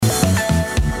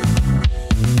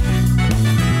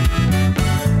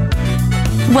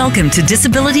Welcome to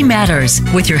Disability Matters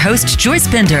with your host, Joyce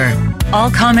Bender. All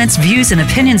comments, views, and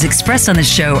opinions expressed on the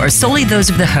show are solely those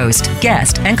of the host,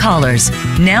 guest, and callers.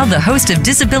 Now, the host of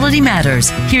Disability Matters,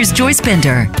 here's Joyce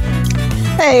Bender.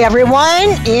 Hey,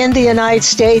 everyone in the United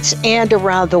States and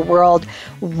around the world.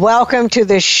 Welcome to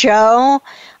the show.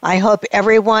 I hope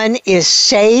everyone is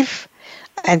safe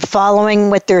and following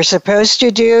what they're supposed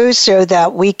to do so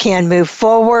that we can move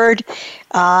forward.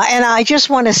 And I just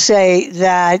want to say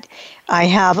that I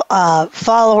have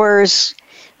followers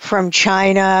from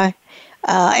China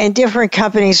and different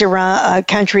companies around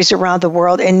countries around the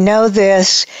world, and know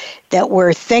this, that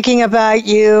we're thinking about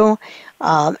you,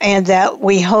 and that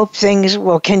we hope things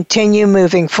will continue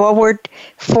moving forward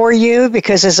for you,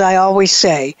 because as I always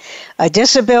say, a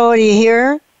disability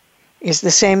here is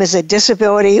the same as a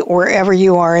disability wherever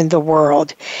you are in the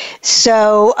world.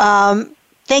 So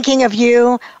thinking of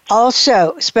you.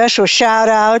 Also, special shout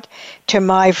out to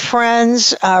my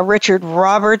friends Richard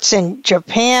Roberts in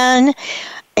Japan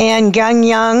and Gang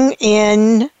Young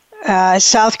in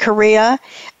South Korea,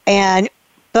 and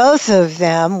both of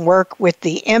them work with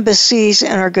the embassies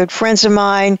and are good friends of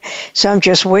mine, so I'm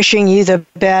just wishing you the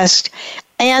best.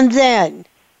 And then,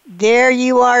 there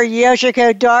you are,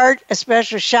 Yoshiko Dart, a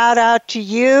special shout out to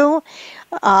you.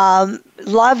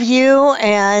 Love you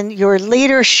and your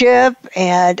leadership,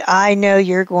 and I know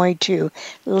you're going to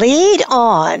lead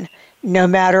on no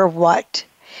matter what.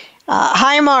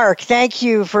 Hi, Mark. Thank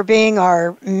you for being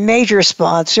our major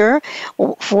sponsor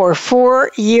for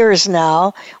 4 years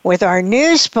now with our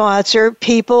new sponsor,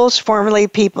 formerly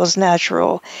People's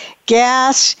Natural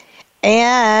Gas,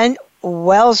 and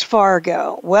Wells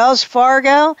Fargo. Wells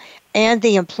Fargo and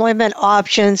the employment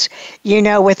options. You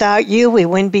know, without you, we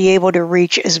wouldn't be able to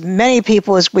reach as many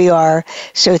people as we are,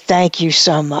 so thank you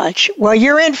so much. Well,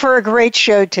 you're in for a great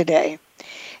show today.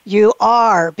 You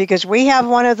are, because we have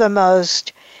one of the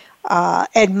most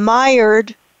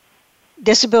admired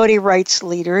disability rights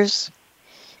leaders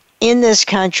in this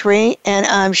country, and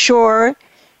I'm sure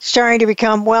starting to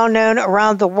become well known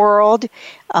around the world,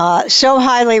 so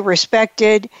highly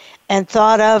respected and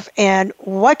thought of. And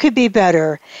what could be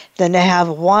better than to have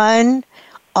one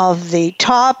of the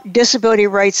top disability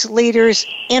rights leaders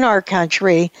in our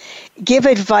country give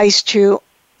advice to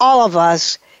all of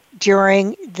us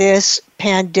during this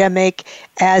pandemic.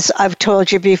 As I've told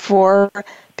you before,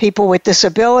 people with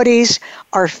disabilities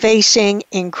are facing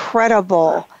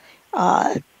incredible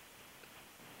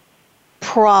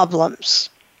problems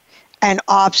and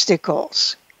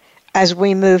obstacles as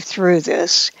we move through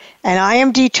this. And I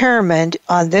am determined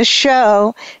on this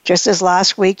show, just as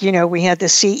last week, you know, we had the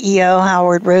CEO,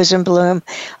 Howard Rosenblum,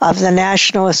 of the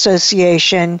National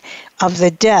Association of the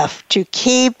Deaf, to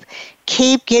keep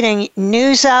getting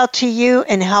news out to you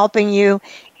and helping you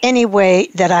any way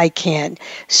that I can.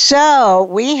 So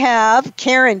we have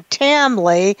Karen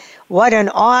Tamley, what an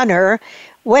honor,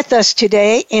 with us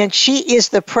today, and she is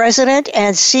the president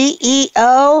and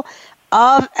CEO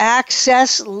of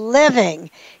Access Living.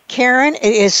 Karen,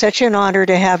 it is such an honor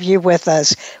to have you with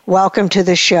us. Welcome to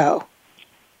the show.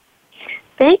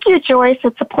 Thank you, Joyce.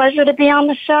 It's a pleasure to be on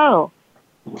the show.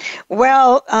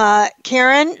 Well,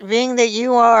 Karen, being that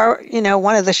you are, you know,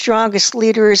 one of the strongest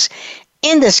leaders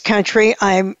in this country,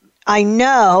 I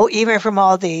know, even from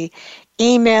all the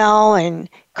email and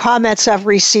comments I've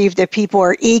received, that people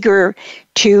are eager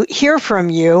to hear from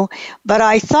you. But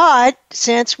I thought,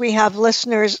 since we have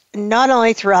listeners not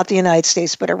only throughout the United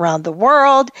States but around the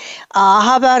world,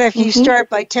 how about if you start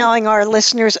by telling our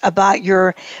listeners about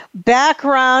your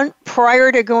background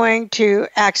prior to going to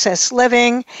Access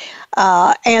Living,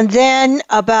 and then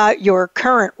about your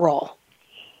current role?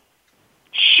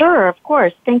 Sure, of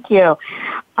course. Thank you.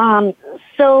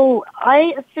 So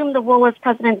I assumed the role as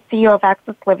president and CEO of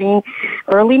Access Living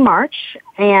early March,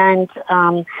 and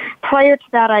prior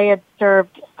to that, I had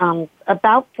served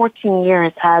about 14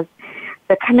 years as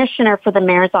the commissioner for the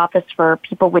mayor's office for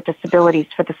people with disabilities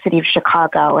for the city of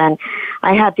Chicago, and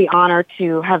I had the honor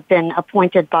to have been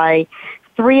appointed by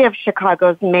 3 of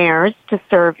Chicago's mayors to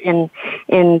serve in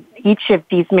each of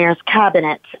these mayors'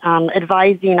 cabinets,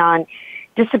 advising on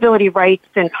disability rights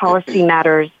and policy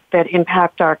matters that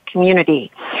impact our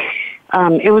community.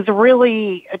 It was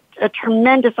really a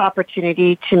tremendous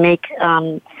opportunity to make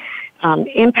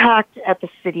impact at the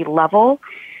city level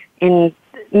in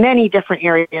many different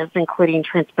areas, including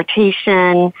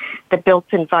transportation, the built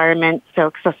environment, so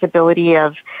accessibility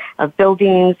of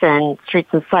buildings and streets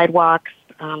and sidewalks,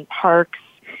 parks,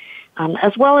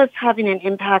 as well as having an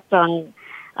impact on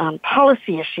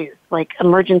policy issues like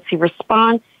emergency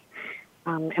response,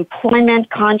 employment,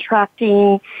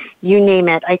 contracting, you name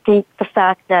it. I think the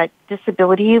fact that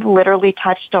disability literally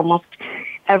touched almost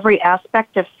every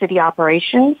aspect of city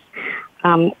operations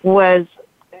was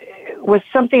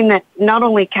something that not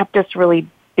only kept us really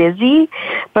busy,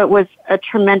 but was a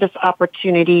tremendous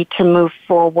opportunity to move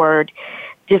forward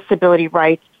disability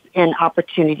rights and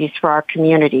opportunities for our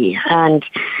community. And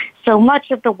so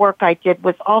much of the work I did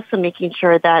was also making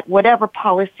sure that whatever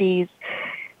policies,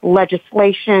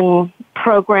 legislation,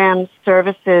 programs,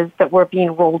 services that were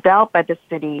being rolled out by the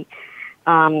city,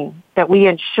 that we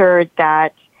ensured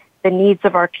that the needs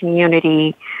of our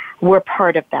community were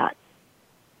part of that.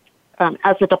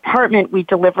 As a department, we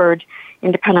delivered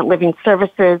independent living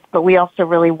services, but we also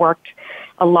really worked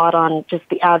a lot on just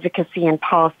the advocacy and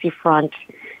policy front,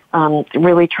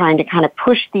 really trying to kind of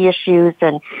push the issues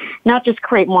and not just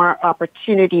create more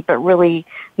opportunity, but really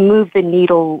move the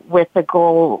needle with the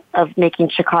goal of making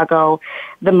Chicago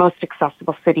the most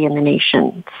accessible city in the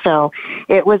nation. So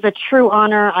it was a true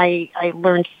honor. I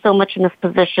learned so much in this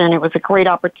position. It was a great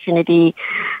opportunity.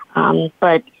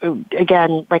 But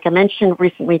again, like I mentioned,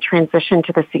 recently transitioned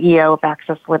to the CEO of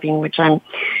Access Living, which I'm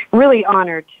really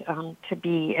honored to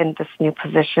be in this new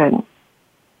position.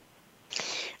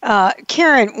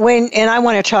 Karen, and I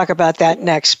want to talk about that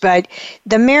next, but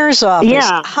the mayor's office,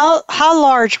 how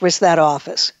large was that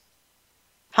office?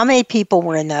 How many people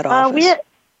were in that office?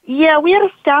 We had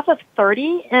a staff of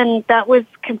 30, and that was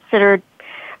considered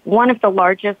one of the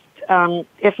largest,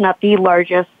 if not the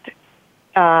largest,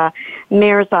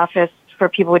 mayor's office for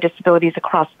people with disabilities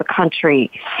across the country.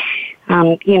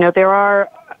 There are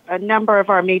a number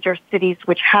of our major cities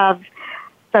which have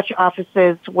such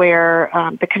offices where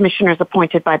the commissioner is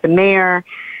appointed by the mayor.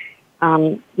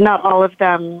 Not all of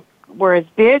them were as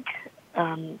big,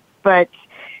 but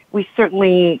we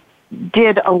certainly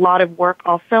did a lot of work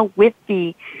also with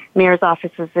the mayor's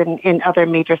offices in other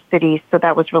major cities. So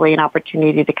that was really an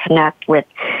opportunity to connect with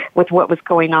what was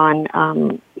going on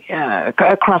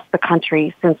across the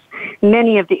country, since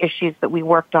many of the issues that we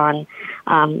worked on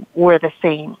were the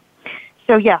same.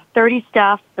 So 30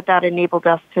 staff, but that enabled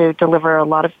us to deliver a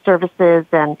lot of services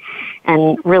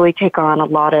and really take on a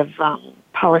lot of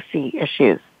policy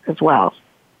issues as well.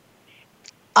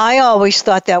 I always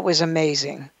thought that was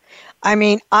amazing. I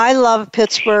mean, I love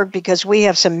Pittsburgh because we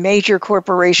have some major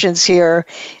corporations here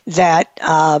that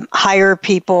hire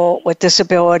people with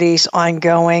disabilities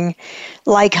ongoing,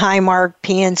 like Highmark,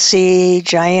 PNC,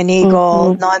 Giant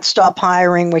Eagle, Nonstop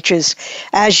Hiring, which is,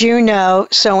 as you know,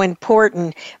 so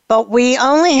important. But we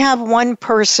only have one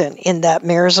person in that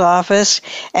mayor's office.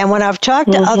 And when I've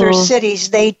talked to other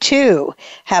cities, they too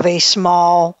have a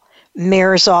small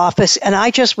mayor's office, and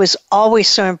I just was always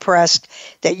so impressed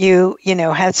that you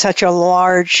had such a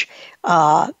large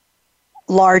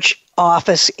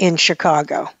office in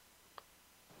Chicago.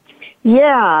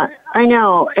 Yeah, I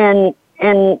know, and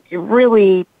it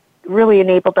really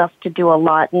enabled us to do a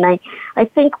lot. And I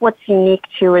think what's unique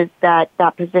too is that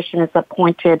position is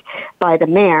appointed by the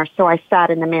mayor. So I sat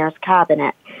in the mayor's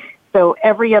cabinet. So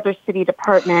every other city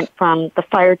department, from the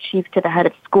fire chief to the head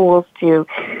of schools to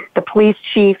the police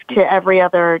chief to every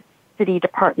other city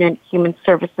department, human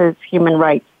services, human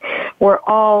rights, were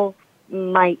all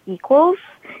my equals.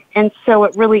 And so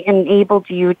it really enabled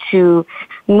you to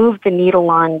move the needle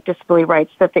on disability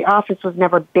rights, that the office was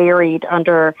never buried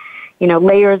under,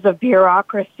 layers of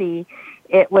bureaucracy.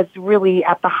 It was really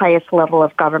at the highest level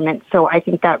of government. So I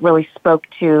think that really spoke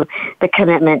to the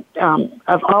commitment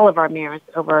of all of our mayors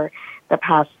over the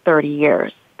past 30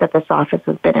 years that this office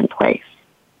has been in place.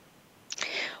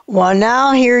 Well,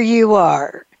 now here you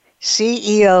are,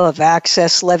 CEO of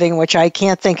Access Living, which I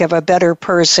can't think of a better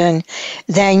person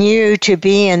than you to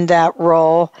be in that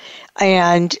role,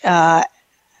 and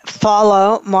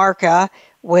follow Marka,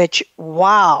 which,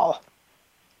 wow,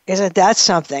 isn't that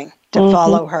something to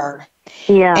follow her?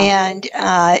 Yeah. And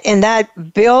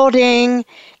that building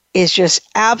is just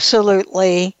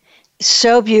absolutely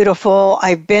so beautiful.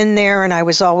 I've been there, and I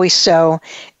was always so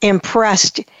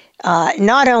impressed,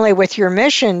 not only with your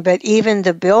mission, but even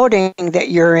the building that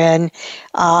you're in,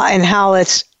 and how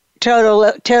it's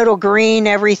total green,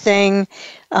 everything,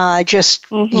 just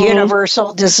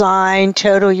universal design,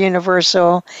 total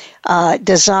universal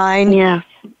design. Yeah.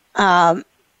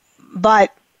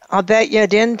 But I'll bet you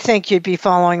didn't think you'd be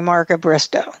following Marka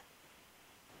Bristow.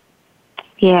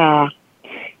 Yeah,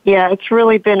 it's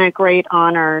really been a great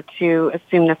honor to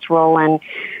assume this role. And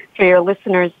for your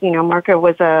listeners, Marka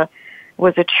was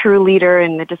a true leader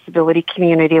in the disability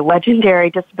community, a legendary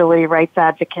disability rights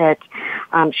advocate.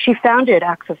 She founded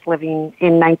Access Living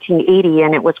in 1980,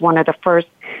 and it was one of the first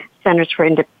centers for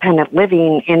independent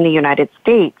living in the United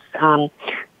States,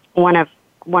 one of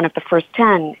the first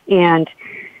 10. And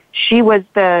she was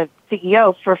the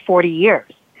CEO for 40 years.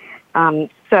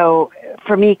 So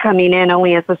for me, coming in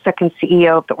only as the second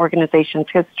CEO of the organization's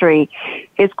history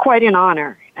is quite an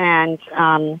honor. And,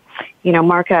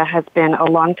 Marka has been a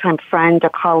longtime friend, a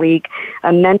colleague,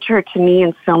 a mentor to me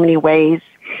in so many ways.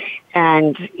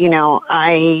 And,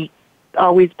 I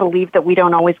always believe that we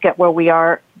don't always get where we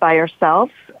are by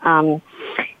ourselves.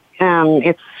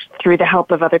 It's through the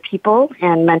help of other people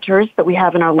and mentors that we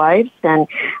have in our lives, and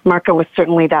Marka was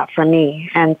certainly that for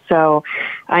me. And so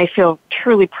I feel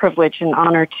truly privileged and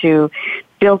honored to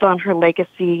build on her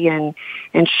legacy and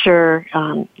ensure,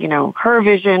 her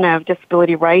vision of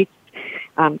disability rights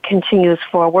continues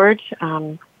forward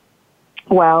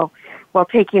while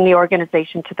taking the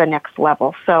organization to the next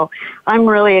level. So I'm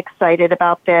really excited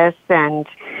about this, and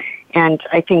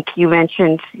I think you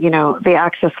mentioned, the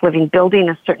Access Living building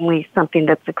is certainly something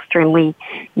that's extremely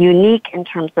unique in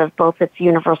terms of both its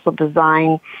universal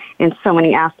design in so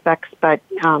many aspects, but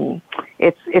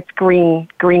it's green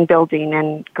building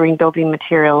and green building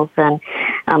materials, and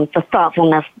the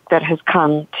thoughtfulness that has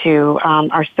come to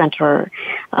our center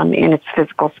in its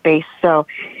physical space. So,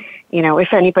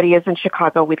 if anybody is in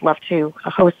Chicago, we'd love to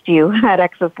host you at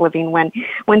Access Living when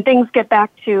things get back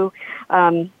to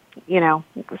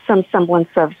some semblance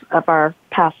of our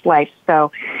past life.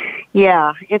 So,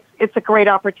 yeah, it's a great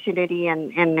opportunity,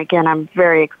 and again, I'm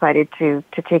very excited to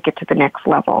take it to the next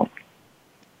level.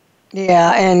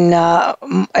 Yeah, and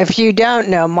if you don't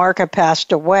know, Marka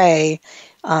passed away,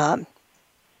 and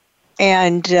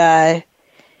it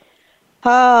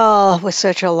was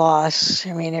such a loss.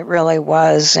 I mean, it really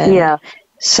was, and yeah,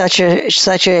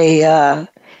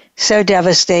 so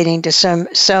devastating to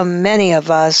so many of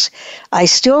us. I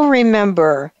still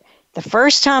remember the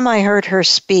first time I heard her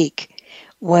speak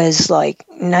was like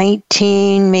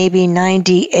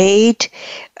 98,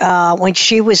 when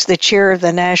she was the chair of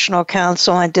the National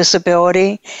Council on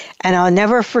Disability, and I'll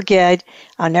never forget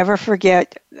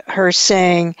her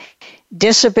saying,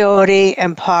 "Disability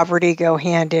and poverty go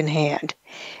hand in hand,"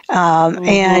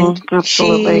 and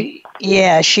absolutely.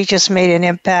 she just made an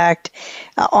impact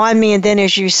on me. And then,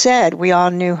 as you said, we all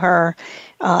knew her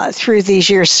through these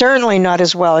years, certainly not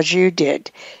as well as you did,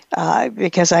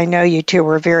 because I know you two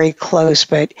were very close.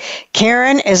 But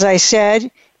Karen, as I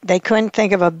said, they couldn't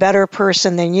think of a better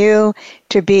person than you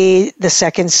to be the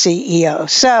second CEO.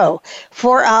 So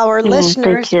for our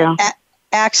listeners,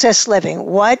 Access Living,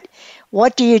 what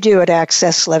do you do at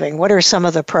Access Living? What are some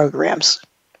of the programs?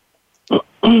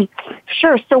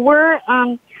 Sure. So we're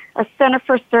a Center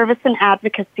for Service and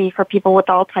Advocacy for people with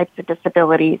all types of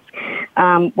disabilities.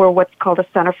 We're what's called a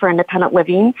Center for Independent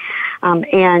Living,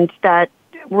 and that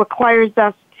requires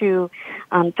us to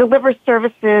deliver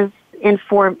services in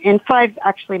 5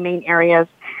 actually main areas: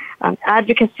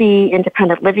 advocacy,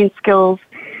 independent living skills,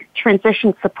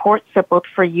 transition support, so both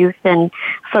for youth and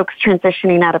folks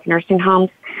transitioning out of nursing homes,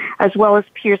 as well as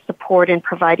peer support in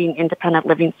providing independent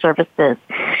living services.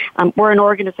 We're an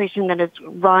organization that is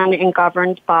run and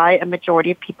governed by a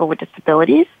majority of people with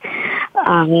disabilities.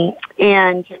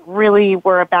 And really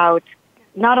we're about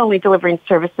not only delivering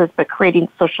services, but creating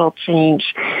social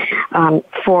change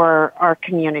for our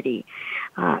community.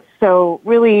 So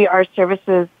really our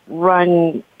services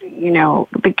run,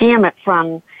 the gamut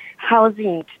from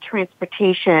housing to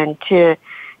transportation to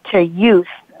youth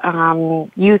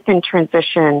in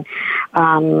transition,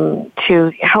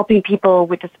 to helping people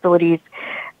with disabilities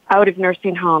out of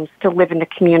nursing homes to live in the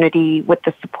community with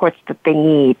the supports that they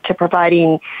need, to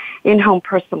providing in-home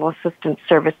personal assistance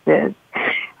services.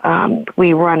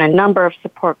 We run a number of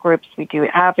support groups. We do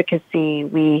advocacy.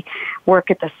 We work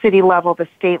at the city level, the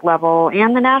state level,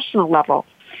 and the national level.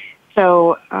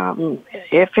 So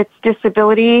if it's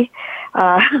disability,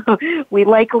 we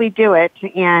likely do it.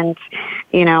 And,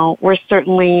 we're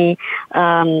certainly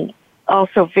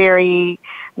also very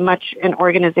much an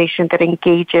organization that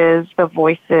engages the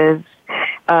voices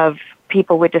of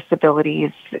people with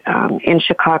disabilities in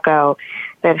Chicago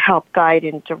that help guide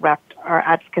and direct our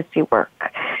advocacy work.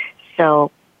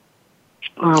 So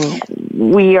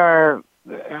we are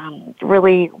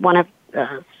really one of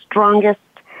the strongest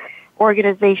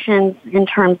organizations in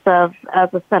terms of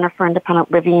as a Center for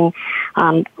Independent Living.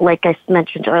 Like I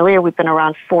mentioned earlier, we've been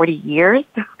around 40 years.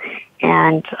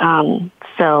 And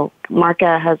so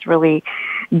Marka has really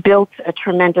built a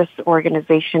tremendous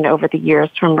organization over the years,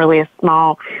 from really a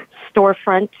small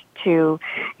storefront to,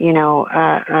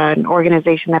 an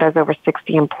organization that has over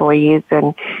 60 employees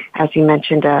and, as you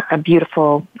mentioned, a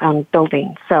beautiful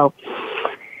building. So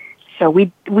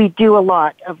we do a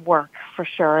lot of work for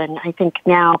sure. And I think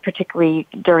now, particularly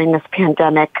during this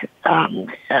pandemic,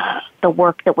 the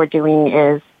work that we're doing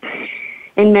is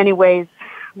in many ways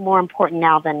more important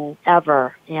now than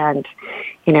ever. And,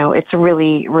 it's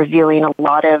really revealing a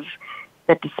lot of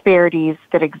the disparities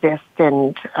that exist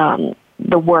and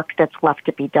the work that's left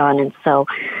to be done. And so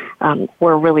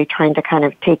we're really trying to kind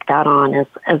of take that on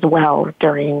as well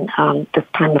during this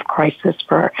time of crisis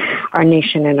for our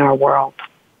nation and our world.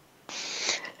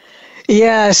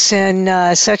 Yes,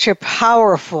 and such a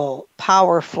powerful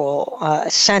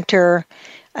center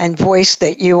and voice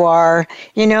that you are.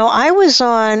 I was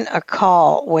on a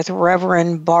call with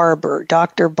Reverend Barber,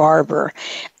 Dr. Barber,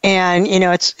 and,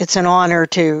 it's an honor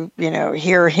to,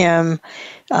 hear him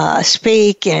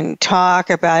speak and talk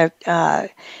about,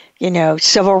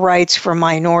 civil rights for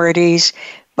minorities.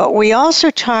 But we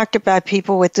also talked about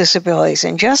people with disabilities.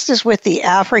 And just as with the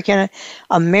African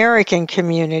American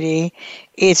community,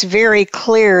 it's very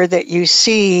clear that you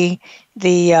see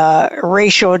the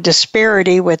racial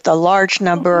disparity with the large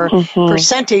number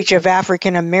percentage of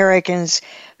African Americans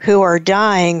who are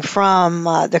dying from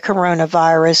the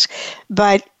coronavirus.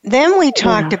 But then we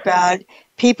talked about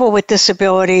people with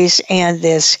disabilities and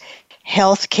this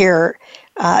healthcare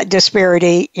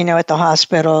disparity, at the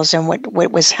hospitals and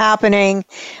what was happening,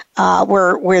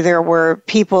 where there were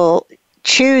people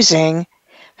choosing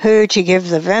who to give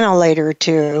the ventilator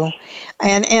to.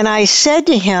 And I said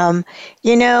to him,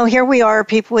 here we are,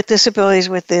 people with disabilities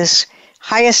with this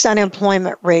highest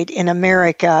unemployment rate in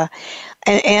America.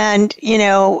 And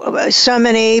so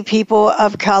many people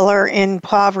of color in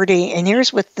poverty. And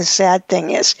here's what the sad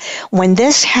thing is. When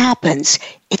this happens,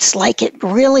 it's like it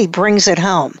really brings it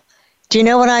home. Do you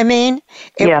know what I mean?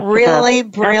 It really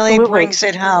brings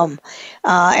it home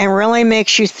and really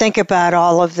makes you think about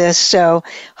all of this. So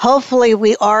hopefully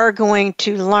we are going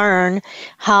to learn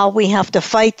how we have to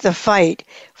fight the fight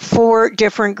for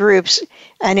different groups.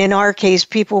 And in our case,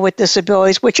 people with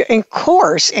disabilities, which of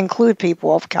course include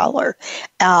people of color,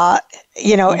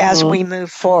 as we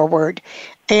move forward.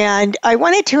 And I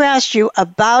wanted to ask you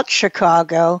about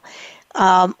Chicago.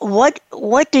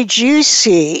 What did you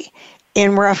see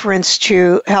in reference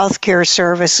to healthcare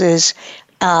services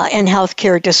and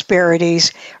healthcare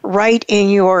disparities right in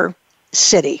your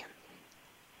city?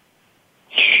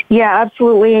 Yeah,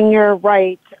 absolutely, and you're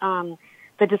right. The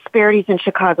disparities in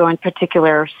Chicago in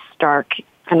particular are stark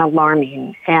and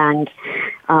alarming, and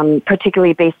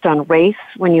particularly based on race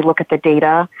when you look at the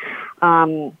data.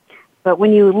 But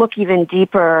when you look even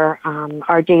deeper,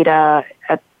 our data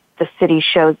at the city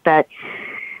shows that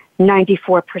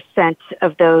 94%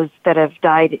 of those that have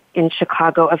died in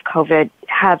Chicago of COVID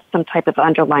have some type of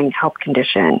underlying health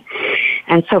condition.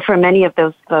 And so for many of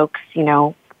those folks,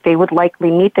 they would likely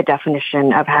meet the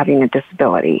definition of having a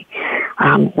disability,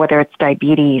 whether it's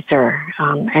diabetes or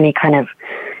any kind of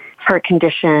heart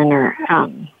condition or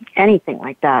anything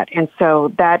like that. And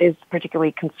so that is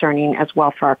particularly concerning as well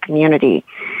for our community.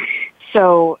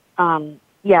 So,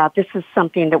 this is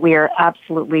something that we are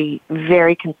absolutely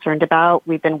very concerned about.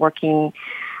 We've been working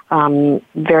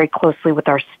very closely with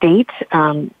our state,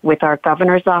 with our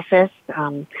governor's office,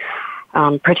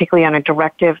 particularly on a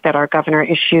directive that our governor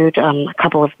issued a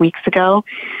couple of weeks ago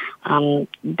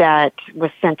that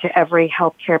was sent to every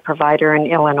healthcare provider in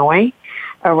Illinois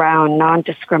around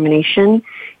non-discrimination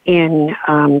in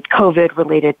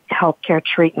COVID-related healthcare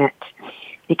treatment.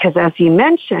 Because as you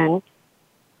mentioned,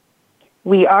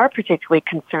 we are particularly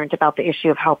concerned about the issue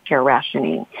of healthcare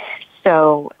rationing.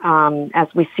 So as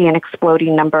we see an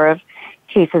exploding number of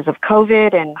cases of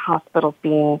COVID and hospitals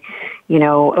being,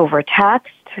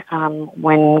 overtaxed,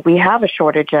 when we have a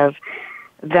shortage of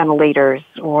ventilators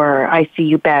or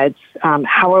ICU beds,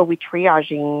 how are we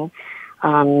triaging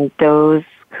those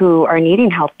who are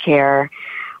needing healthcare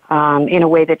in a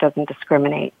way that doesn't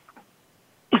discriminate?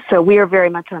 So we are very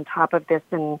much on top of this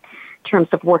in terms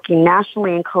of working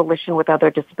nationally in coalition with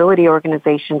other disability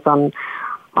organizations on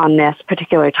this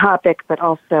particular topic, but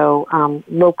also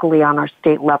locally on our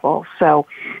state level. So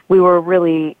we were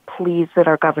really pleased that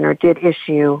our governor did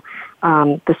issue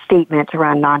the statement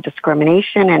around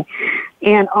non-discrimination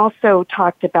and also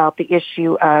talked about the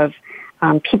issue of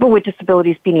people with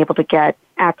disabilities being able to get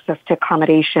access to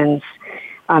accommodations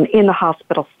in the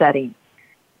hospital setting.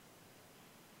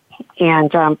 And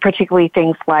particularly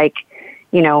things like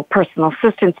personal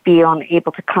assistants being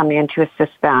able to come in to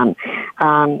assist them,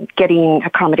 getting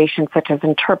accommodations such as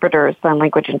interpreters, sign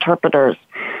language interpreters,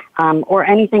 or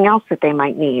anything else that they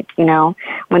might need.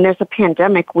 When there's a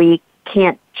pandemic, we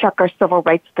can't chuck our civil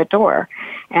rights at the door.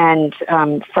 And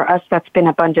for us, that's been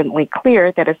abundantly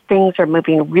clear that as things are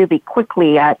moving really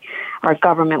quickly at our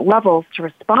government levels to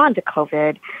respond to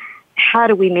COVID, how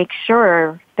do we make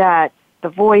sure that the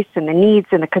voice and the needs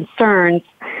and the concerns,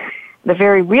 the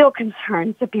very real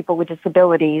concerns of people with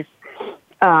disabilities,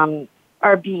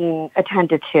 are being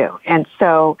attended to. And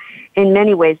so in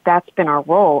many ways, that's been our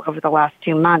role over the last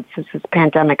 2 months since this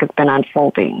pandemic has been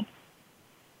unfolding.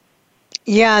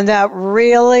 Yeah, and that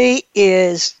really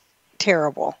is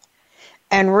terrible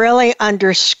and really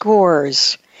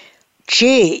underscores,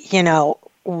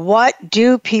 what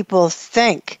do people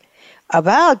think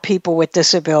about people with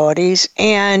disabilities?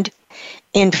 And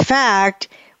in fact,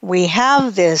 we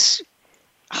have this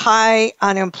high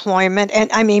unemployment, and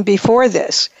I mean before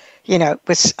this,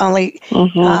 with only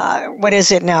what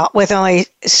is it now? With only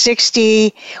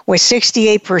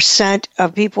 68%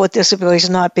 of people with disabilities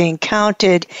not being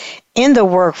counted in the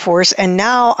workforce, and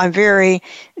now I'm very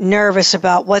nervous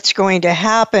about what's going to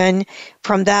happen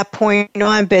from that point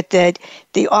on. But that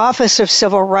the Office of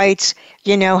Civil Rights,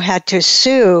 had to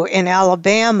sue in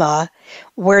Alabama,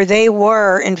 where they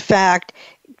were in fact,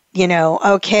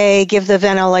 okay, give the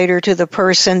ventilator to the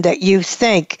person that you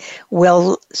think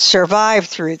will survive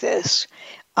through this.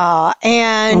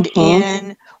 And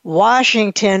in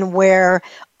Washington, where,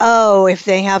 if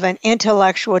they have an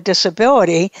intellectual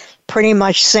disability, pretty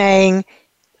much saying,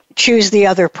 choose the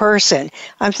other person.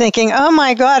 I'm thinking, oh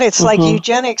my God, it's like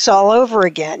eugenics all over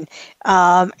again.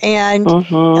 And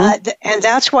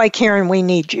that's why, Karen, we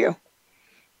need you.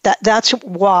 That's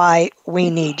why we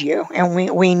need you,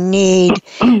 and we need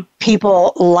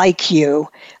people like you.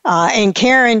 And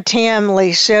Karen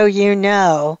Tamley, so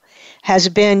has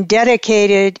been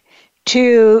dedicated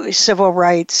to civil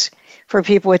rights for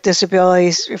people with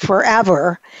disabilities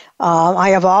forever. I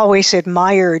have always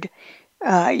admired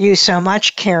you so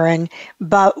much, Karen,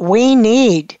 but we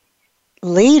need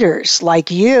leaders like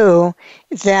you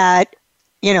that,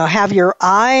 have your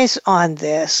eyes on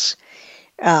this.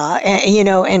 And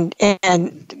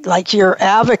like your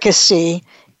advocacy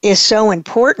is so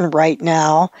important right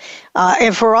now.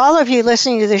 And for all of you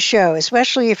listening to the show,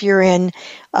 especially if you're in,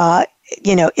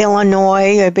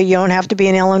 Illinois, but you don't have to be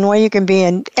in Illinois, you can be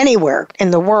in anywhere in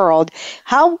the world.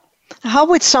 How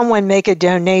would someone make a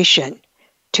donation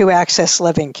to Access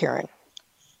Living, Karen?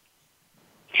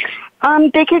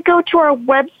 They could go to our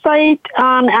website,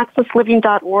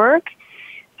 accessliving.org.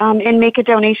 And make a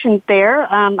donation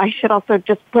there. I should also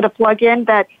just put a plug in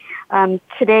that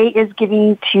today is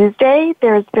Giving Tuesday.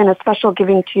 There's been a special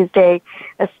Giving Tuesday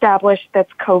established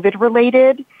that's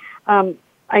COVID-related,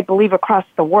 I believe, across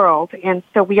the world. And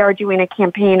so we are doing a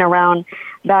campaign around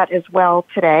that as well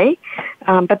today.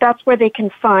 But that's where they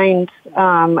can find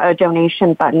a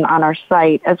donation button on our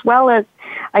site, as well as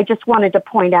I just wanted to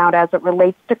point out, as it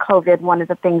relates to COVID, one of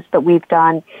the things that we've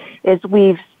done is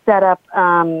we've set up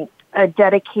a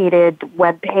dedicated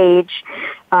webpage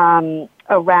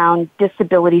around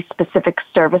disability-specific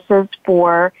services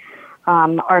for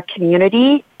our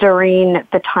community during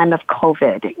the time of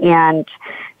COVID. And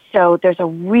so there's a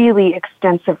really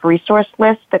extensive resource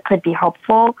list that could be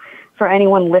helpful for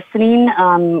anyone listening,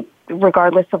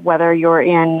 regardless of whether you're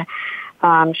in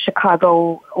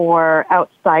Chicago or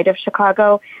outside of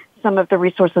Chicago. Some of the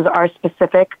resources are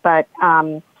specific, but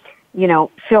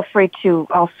feel free to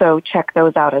also check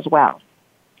those out as well.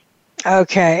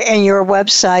 Okay, and your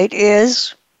website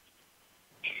is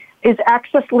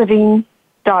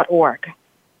accessliving.org.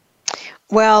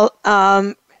 Well,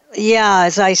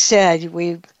 as I said,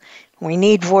 we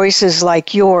need voices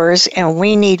like yours, and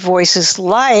we need voices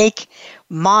like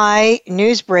my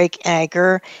Newsbreak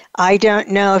anchor. I don't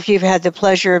know if you've had the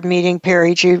pleasure of meeting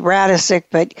Perry Jude Radisick,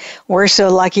 but we're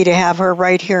so lucky to have her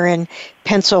right here in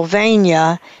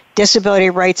Pennsylvania. Disability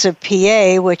Rights of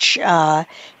PA, which,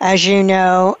 as you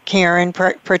know, Karen,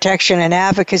 protection and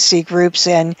advocacy groups,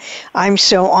 and I'm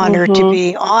so honored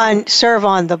to serve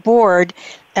on the board.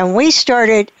 And we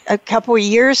started a couple of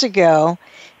years ago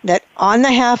that on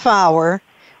the half hour,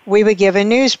 we would give a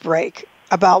news break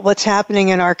about what's happening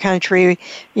in our country,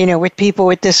 with people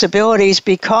with disabilities,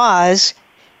 because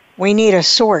we need a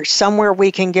source, somewhere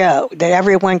we can go, that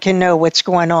everyone can know what's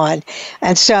going on.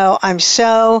 And so I'm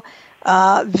so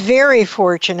very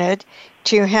fortunate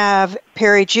to have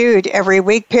Perry Jude every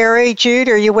week. Perry Jude,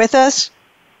 are you with us?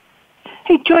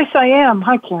 Hey, Joyce, I am.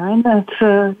 Hi, Karen.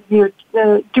 You're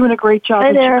doing a great job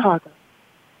in Chicago.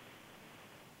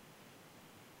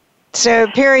 So,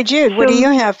 Perry Jude, what do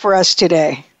you have for us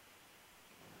today?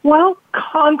 Well,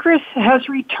 Congress has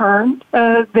returned.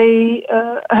 They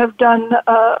have done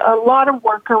a lot of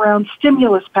work around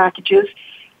stimulus packages,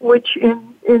 which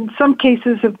in some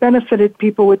cases have benefited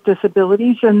people with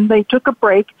disabilities, and they took a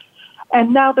break,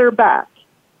 and now they're back.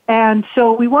 And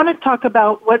so we want to talk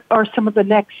about what are some of the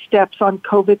next steps on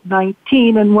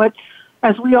COVID-19 and what,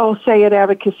 as we all say at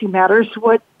Advocacy Matters,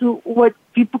 what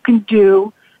people can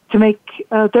do to make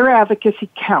their advocacy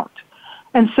count.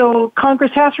 And so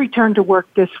Congress has returned to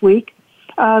work this week,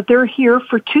 They're here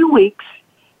for 2 weeks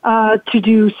to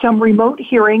do some remote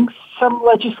hearings, some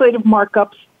legislative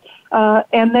markups,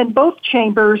 and then both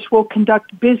chambers will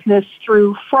conduct business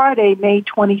through Friday, May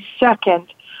 22nd,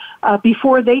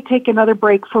 before they take another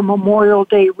break for Memorial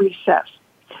Day recess.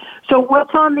 So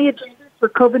what's on the agenda for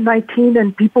COVID-19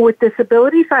 and people with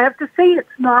disabilities? I have to say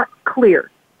it's not clear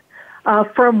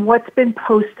from what's been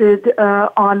posted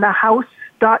on the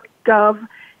House.gov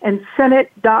and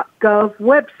Senate.gov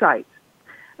websites.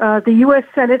 The U.S.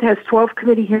 Senate has 12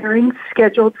 committee hearings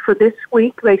scheduled for this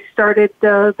week. They started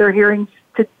their hearings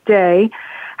today.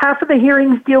 Half of the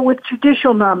hearings deal with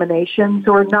judicial nominations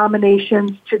or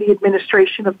nominations to the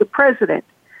administration of the president.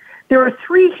 There are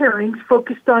 3 hearings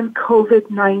focused on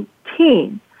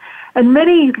COVID-19. And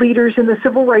many leaders in the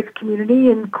civil rights community,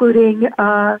 including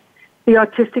the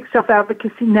Autistic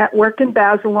Self-Advocacy Network and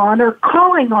Bazelon, are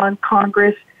calling on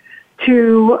Congress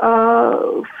to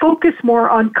focus more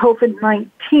on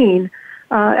COVID-19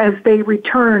 as they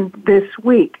return this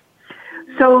week.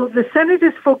 So the Senate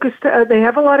is focused, they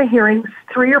have a lot of hearings.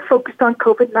 3 are focused on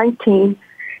COVID-19.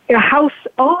 The House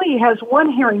only has 1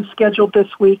 hearing scheduled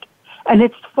this week, and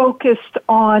it's focused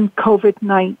on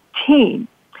COVID-19.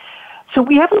 So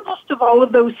we have a list of all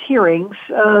of those hearings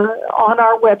on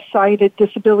our website at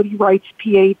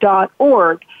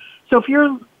disabilityrightspa.org. So if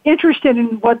you're interested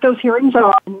in what those hearings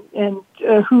are and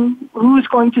who's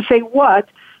going to say what,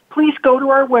 please go to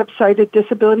our website at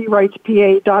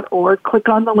disabilityrightspa.org, click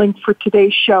on the link for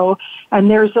today's show,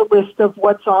 and there's a list of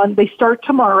what's on. They start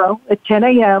tomorrow at 10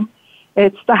 a.m.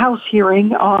 It's the House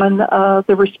hearing on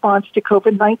the response to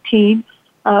COVID-19.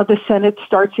 The Senate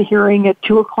starts a hearing at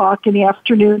 2 o'clock in the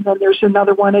afternoon. Then there's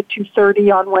another one at 2:30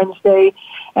 on Wednesday.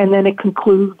 And then it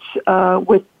concludes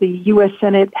with the U.S.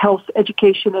 Senate Health,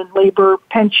 Education, and Labor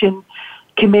Pension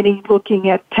Committee looking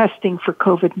at testing for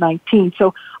COVID-19.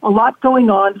 So a lot going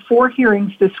on, 4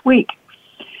 hearings this week.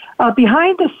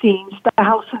 Behind the scenes, the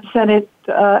House and Senate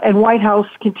and White House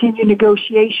continue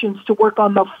negotiations to work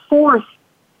on the 4th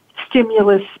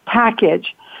stimulus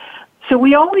package. So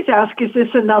we always ask, is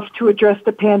this enough to address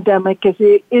the pandemic? Is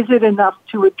it enough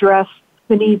to address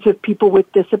the needs of people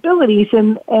with disabilities?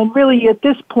 And really at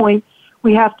this point,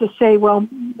 we have to say, well,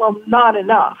 not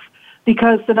enough,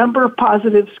 because the number of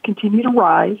positives continue to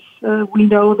rise. We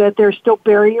know that there's still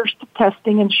barriers to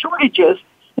testing and shortages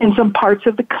in some parts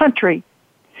of the country.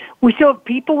 We still have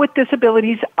people with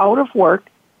disabilities out of work.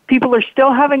 People are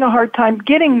still having a hard time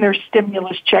getting their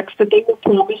stimulus checks that they were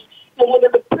promised in one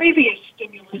of the previous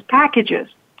stimulus packages.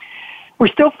 We're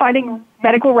still fighting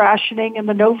medical rationing and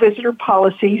the no visitor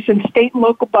policies, and state and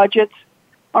local budgets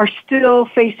are still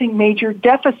facing major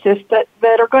deficits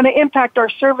that are going to impact our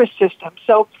service system.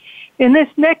 So in this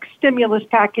next stimulus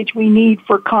package, we need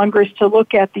for Congress to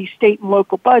look at these state and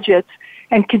local budgets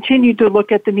and continue to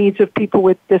look at the needs of people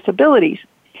with disabilities.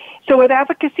 So at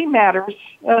Advocacy Matters,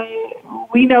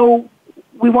 we know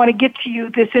we want to get to you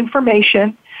this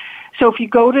information. So if you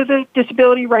go to the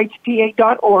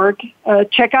disabilityrightspa.org,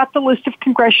 check out the list of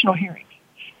congressional hearings.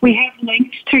 We have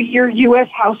links to your U.S.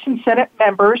 House and Senate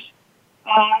members.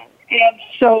 And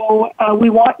so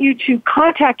we want you to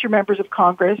contact your members of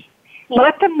Congress,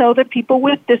 let them know that people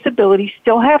with disabilities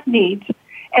still have needs,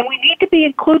 and we need to be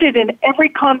included in every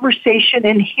conversation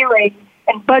and hearing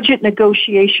and budget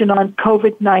negotiation on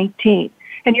COVID-19.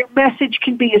 And your message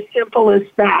can be as simple as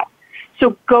that.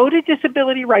 So go to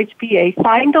Disability Rights PA,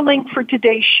 find the link for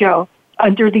today's show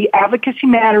under the Advocacy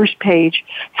Matters page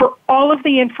for all of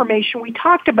the information we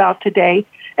talked about today,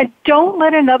 and don't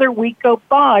let another week go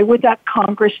by without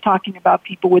Congress talking about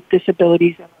people with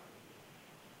disabilities.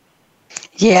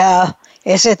 Yeah,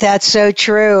 isn't that so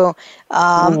true?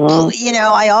 You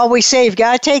know, I always say you've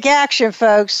got to take action,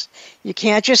 folks. You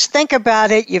can't just think about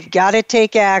it. You've got to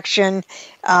take action.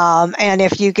 And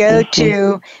if you go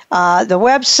to the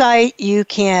website, you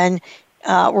can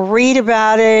read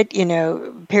about it. You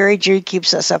know, Perry Jude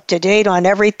keeps us up to date on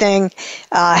everything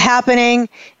happening.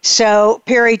 So,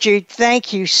 Perry Jude,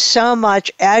 thank you so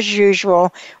much, as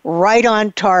usual, right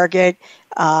on target.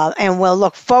 And we'll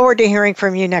look forward to hearing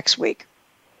from you next week.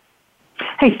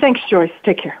 Hey, thanks, Joyce.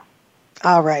 Take care.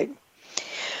 All right.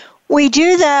 We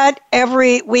do that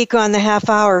every week on the half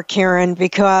hour, Karen,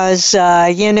 because,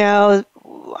 you know,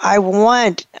 I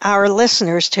want our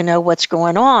listeners to know what's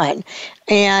going on.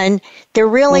 And there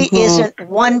really isn't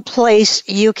one place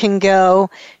you can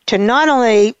go to not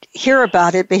only hear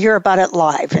about it, but hear about it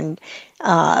live. And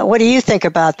what do you think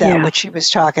about that, what she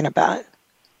was talking about?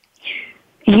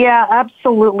 Yeah,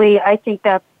 absolutely. I think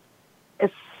that's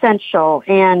essential.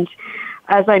 And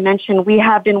as I mentioned, we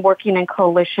have been working in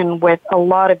coalition with a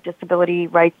lot of disability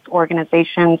rights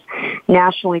organizations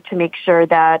nationally to make sure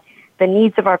that the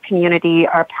needs of our community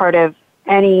are part of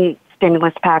any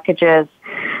stimulus packages.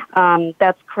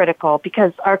 That's critical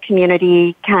because our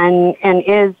community can and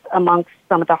is amongst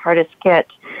some of the hardest hit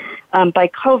by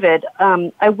COVID.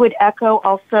 I would echo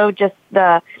also just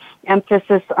the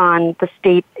emphasis on the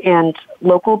state and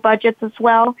local budgets as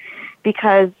well,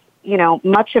 because,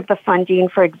 much of the funding,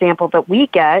 for example, that we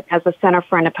get as a Center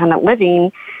for Independent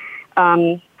Living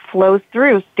flows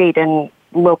through state and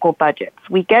local budgets.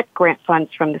 We get grant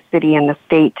funds from the city and the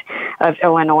state of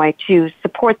Illinois to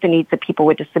support the needs of people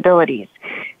with disabilities.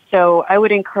 So I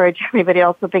would encourage everybody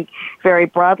else to think very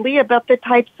broadly about the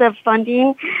types of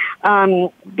funding,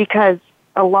 because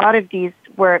a lot of these,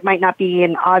 where it might not be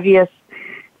an obvious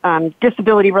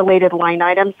disability-related line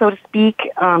item, so to speak,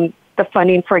 the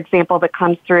funding, for example, that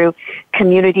comes through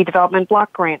community development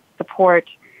block grants support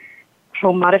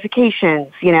home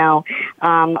modifications. A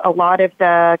lot of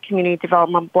the community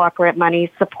development block grant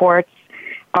money supports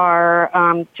our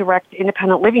direct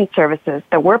independent living services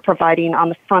that we're providing on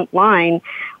the front line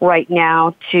right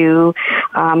now to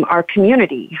our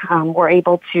community. We're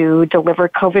able to deliver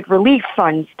COVID relief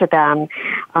funds to them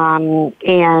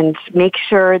and make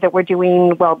sure that we're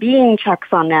doing well-being checks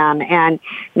on them and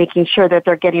making sure that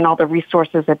they're getting all the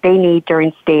resources that they need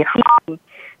during stay at home.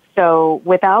 So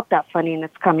without that funding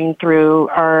that's coming through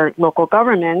our local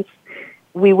governments,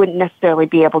 we wouldn't necessarily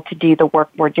be able to do the work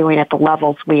we're doing at the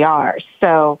levels we are.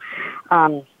 So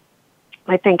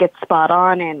I think it's spot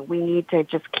on, and we need to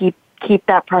just keep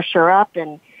that pressure up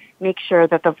and make sure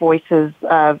that the voices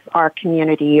of our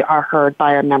community are heard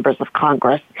by our members of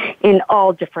Congress in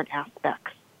all different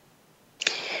aspects.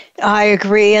 I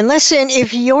agree. And listen,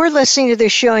 if you're listening to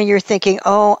this show and you're thinking,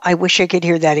 oh, I wish I could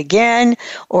hear that again,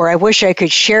 or I wish I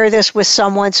could share this with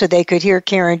someone so they could hear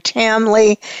Karen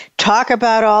Tamley talk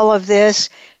about all of this,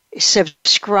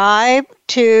 subscribe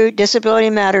to Disability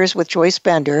Matters with Joyce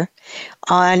Bender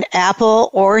on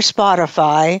Apple or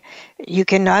Spotify. You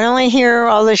can not only hear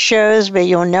all the shows, but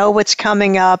you'll know what's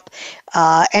coming up,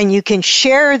 and you can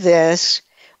share this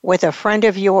with a friend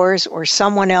of yours or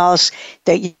someone else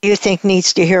that you think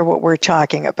needs to hear what we're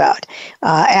talking about.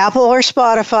 Apple or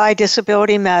Spotify,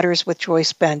 Disability Matters with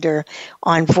Joyce Bender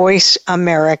on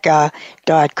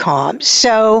voiceamerica.com.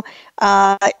 So,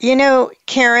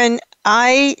 Karen,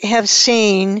 I have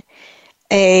seen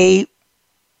a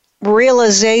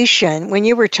realization when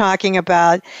you were talking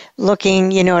about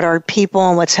looking, at our people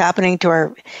and what's happening to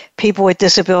our people with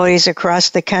disabilities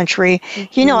across the country.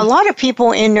 Mm-hmm. A lot of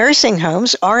people in nursing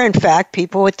homes are in fact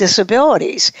people with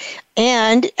disabilities.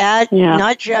 And at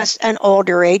not just an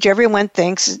older age, everyone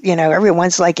thinks,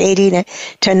 everyone's like 80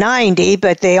 to 90,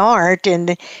 but they aren't.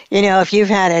 And, if you've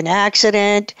had an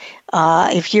accident,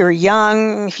 if you're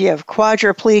young, if you have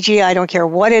quadriplegia, I don't care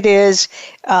what it is,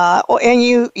 and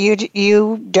you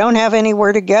don't have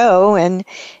anywhere to go and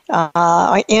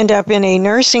end up in a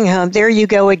nursing home, there you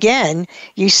go again.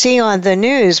 You see on the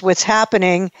news what's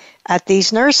happening at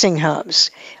these nursing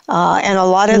homes. And a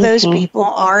lot of those people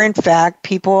are, in fact,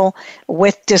 people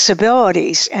with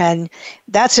disabilities. And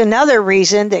that's another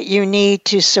reason that you need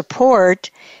to support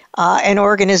an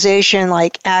organization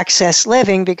like Access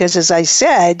Living, because, as I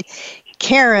said,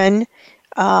 Karen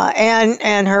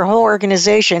and her whole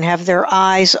organization have their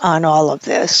eyes on all of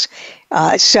this.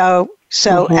 So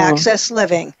Access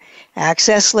Living,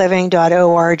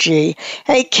 accessliving.org.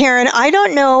 Hey, Karen, I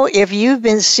don't know if you've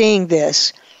been seeing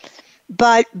this,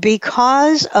 but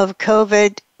because of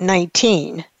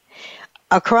COVID-19,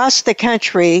 across the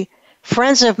country,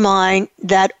 friends of mine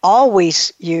that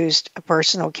always used a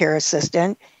personal care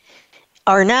assistant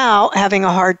are now having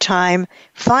a hard time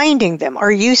finding them.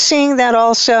 Are you seeing that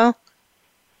also?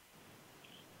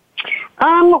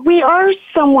 We are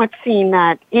somewhat seeing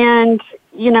that. And,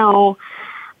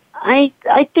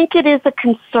 I think it is a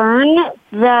concern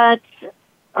that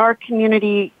our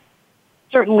community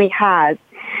certainly has,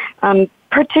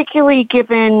 particularly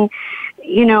given,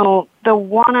 the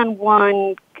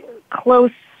one-on-one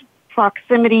close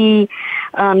proximity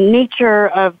nature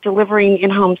of delivering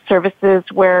in-home services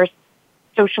where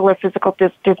social or physical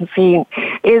distancing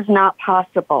is not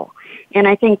possible. And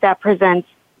I think that presents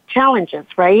challenges,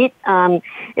 right?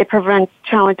 It prevents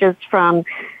challenges from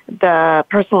the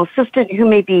personal assistant who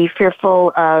may be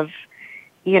fearful of,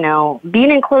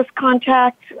 being in close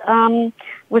contact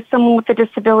with someone with a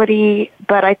disability.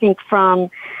 But I think from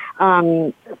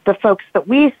the folks that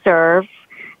we serve,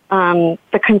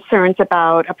 the concerns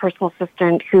about a personal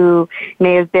assistant who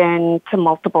may have been to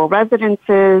multiple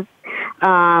residences,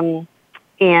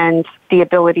 and the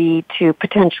ability to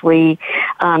potentially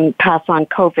pass on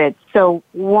COVID. So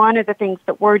one of the things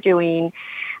that we're doing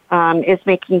is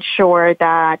making sure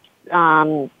that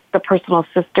the personal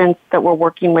assistants that we're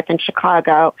working with in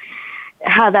Chicago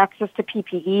have access to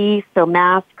PPE, so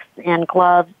masks and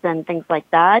gloves and things like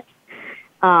that.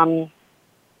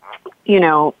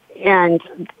 And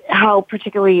how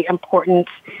particularly important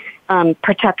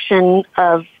protection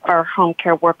of our home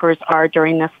care workers are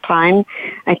during this time.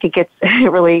 I think it's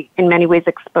really, in many ways,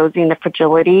 exposing the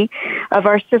fragility of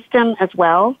our system as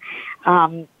well.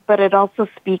 But it also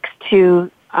speaks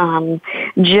to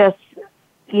just,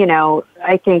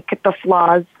 I think the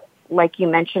flaws, like you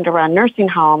mentioned, around nursing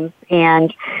homes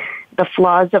and the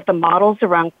flaws of the models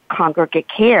around congregate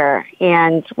care,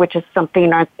 and which is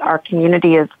something our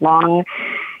community has long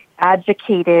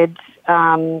advocated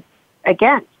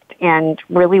against, and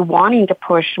really wanting to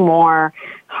push more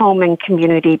home and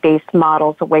community-based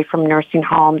models away from nursing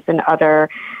homes and other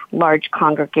large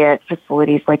congregate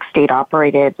facilities like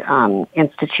state-operated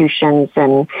institutions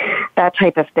and that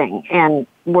type of thing. And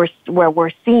where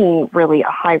we're seeing really a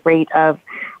high rate of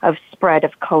spread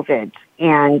of COVID.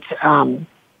 And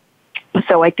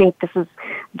so I think this is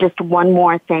just one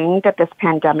more thing that this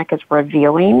pandemic is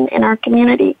revealing in our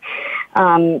community,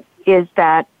 is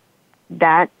that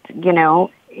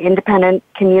independent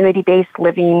community-based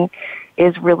living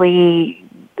is really,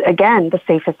 again, the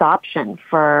safest option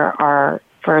for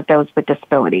those with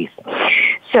disabilities.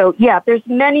 So yeah, there's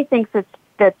many things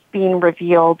that's being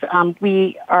revealed.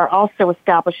 We are also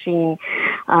establishing,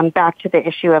 back to the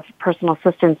issue of personal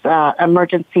assistance,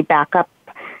 emergency backup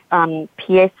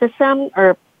PA system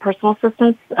or personal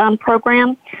assistance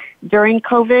program during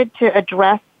COVID to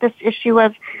address this issue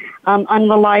of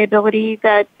unreliability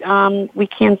that we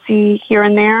can see here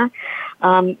and there,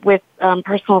 with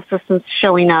personal assistants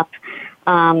showing up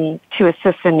to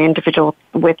assist an individual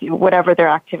with whatever their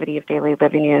activity of daily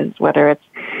living is, whether it's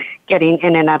getting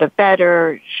in and out of bed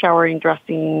or showering,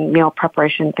 dressing, meal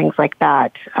preparation, things like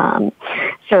that.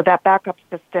 So that backup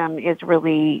system is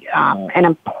really an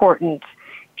important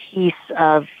piece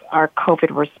of our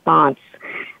COVID response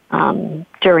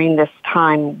during this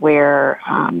time where,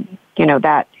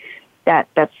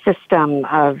 that system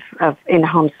of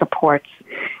in-home supports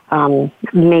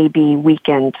may be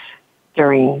weakened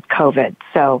during COVID.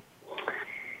 So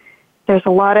there's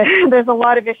a lot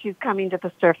of issues coming to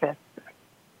the surface,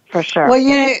 for sure.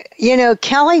 Well,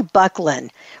 Kelly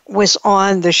Buckland was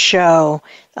on the show.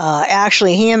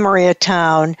 Actually, he and Maria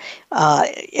Town,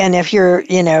 and if you're,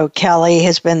 Kelly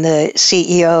has been the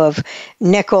CEO of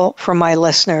Nickel for my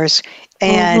listeners,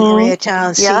 and Maria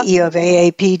Town, CEO of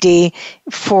AAPD,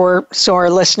 so our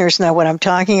listeners know what I'm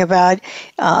talking about,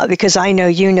 because I know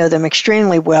you know them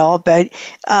extremely well. But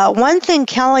one thing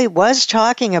Kelly was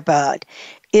talking about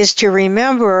is to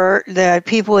remember that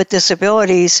people with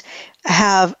disabilities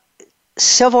have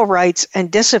civil rights and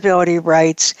disability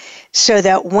rights, so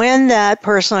that when that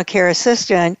personal care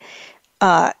assistant,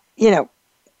 as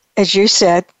you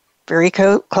said, very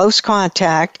close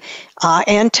contact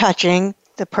and touching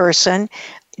the person,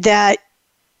 that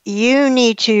you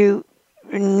need to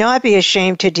not be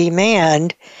ashamed to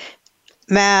demand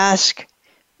mask,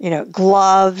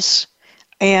 gloves,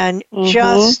 and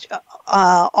just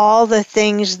all the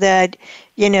things that,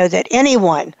 that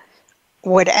anyone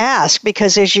would ask,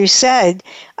 because as you said,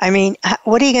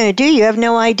 what are you going to do? You have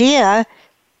no idea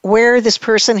where this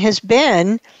person has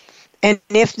been and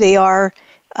if they are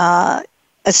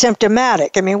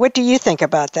asymptomatic. What do you think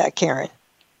about that, Karen?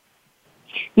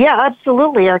 Yeah,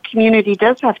 absolutely. Our community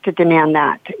does have to demand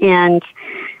that. And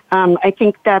I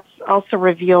think that's also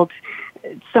revealed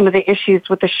some of the issues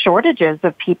with the shortages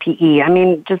of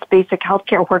PPE. Just basic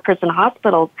healthcare workers in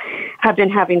hospitals have been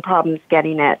having problems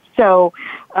getting it. So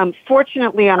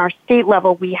fortunately, on our state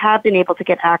level, we have been able to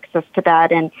get access to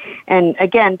that. And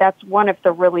again, that's one of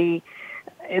the really,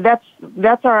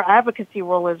 that's our advocacy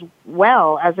role as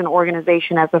well as an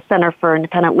organization, as a Center for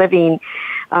Independent Living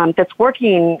that's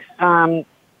working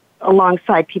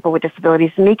alongside people with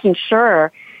disabilities, making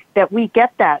sure that we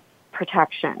get that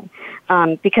protection,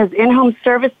 because in-home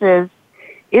services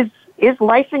is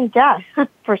life and death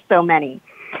for so many,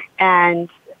 and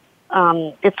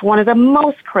it's one of the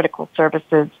most critical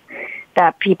services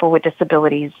that people with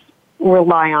disabilities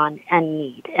rely on and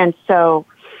need. And so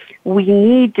we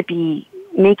need to be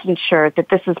making sure that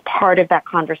this is part of that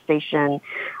conversation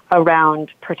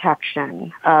around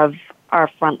protection of our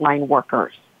frontline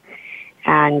workers.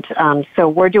 And so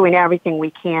we're doing everything we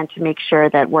can to make sure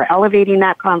that we're elevating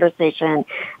that conversation,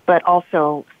 but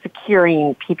also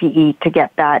securing PPE to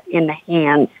get that in the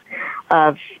hands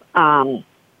of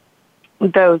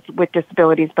those with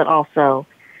disabilities, but also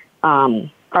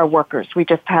our workers. We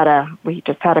just had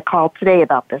a call today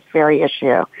about this very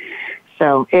issue.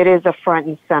 So it is a front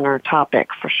and center topic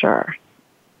for sure.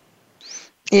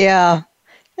 Yeah,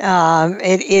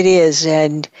 it is.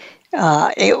 And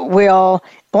it will,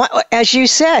 as you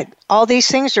said, all these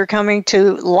things are coming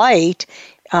to light.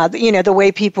 The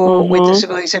way people with Mm-hmm.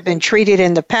 disabilities have been treated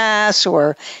in the past,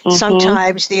 or Mm-hmm.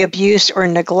 sometimes the abuse or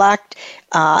neglect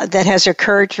that has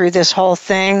occurred through this whole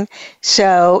thing.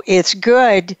 So it's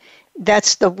good.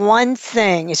 That's the one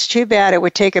thing. It's too bad it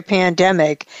would take a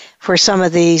pandemic for some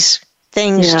of these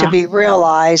things to Yeah. be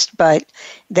realized, but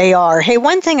they are. Hey,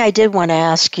 one thing I did want to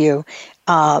ask you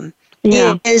um,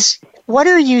 Yeah. is what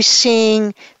are you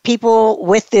seeing people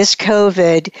with this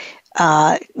COVID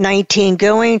 19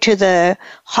 going to the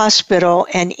hospital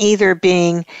and either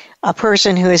being a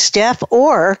person who is deaf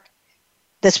or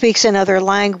that speaks another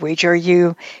language? Are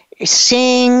you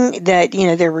seeing that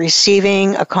they're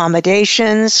receiving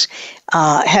accommodations?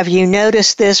 Have you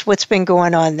noticed this? What's been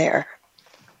going on there?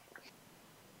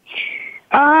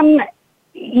 Um,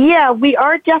 yeah, we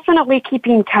are definitely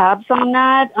keeping tabs on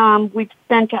that. We've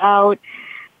sent out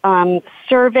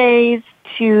surveys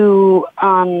to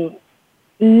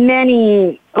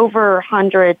many, over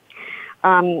 100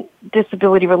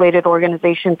 disability-related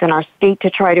organizations in our state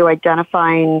to try to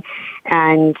identify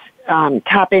and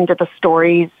tap into the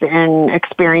stories and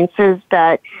experiences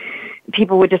that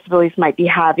people with disabilities might be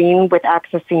having with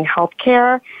accessing health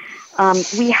care.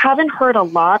 We haven't heard a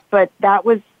lot, but that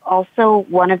was also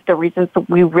one of the reasons that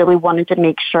we really wanted to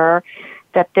make sure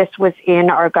that this was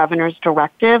in our governor's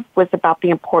directive, was about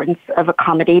the importance of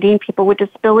accommodating people with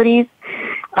disabilities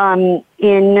in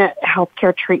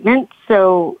healthcare treatment.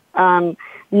 So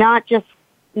not just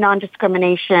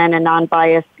non-discrimination and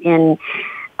non-bias in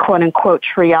quote-unquote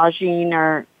triaging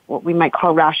or what we might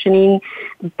call rationing,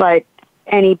 but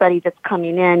anybody that's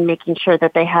coming in, making sure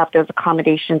that they have those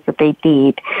accommodations that they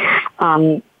need.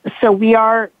 So we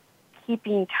are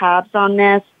keeping tabs on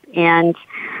this and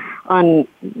on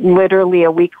literally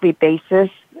a weekly basis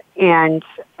and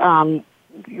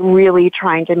really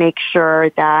trying to make sure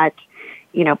that,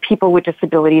 people with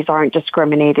disabilities aren't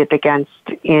discriminated against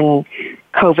in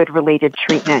COVID-related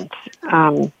treatment.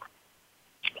 I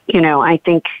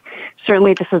think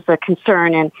certainly this is a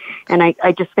concern, and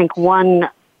I just think one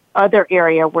other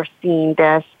area we're seeing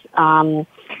this and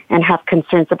have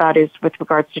concerns about is with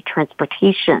regards to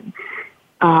transportation.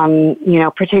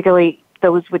 Particularly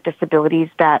those with disabilities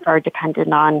that are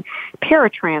dependent on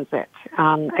paratransit.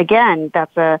 Again,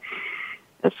 that's a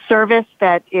service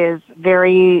that is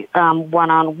very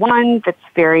one-on-one, that's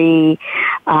very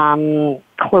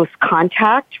close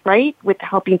contact, right, with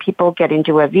helping people get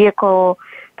into a vehicle,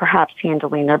 perhaps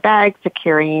handling their bags,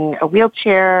 securing a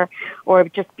wheelchair, or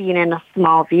just being in a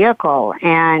small vehicle.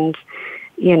 And,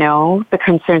 the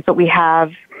concerns that we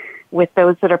have with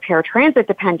those that are paratransit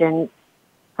dependent,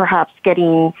 perhaps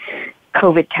getting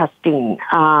COVID testing,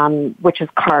 which is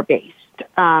car-based,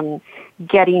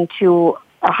 getting to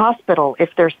a hospital if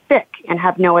they're sick and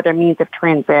have no other means of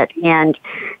transit, and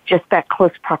just that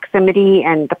close proximity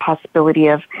and the possibility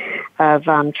of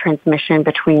transmission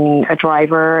between a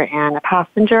driver and a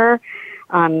passenger.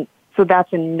 So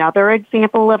that's another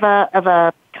example of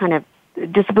a kind of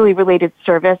disability-related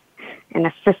service in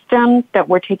a system that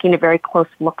we're taking a very close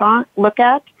look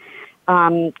at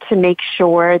to make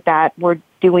sure that we're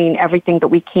doing everything that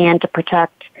we can to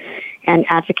protect and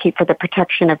advocate for the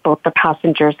protection of both the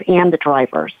passengers and the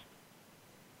drivers.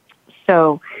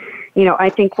 So, I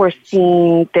think we're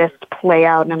seeing this play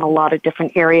out in a lot of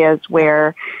different areas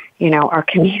where, our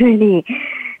community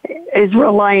is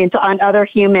reliant on other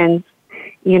humans,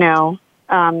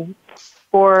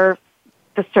 for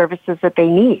the services that they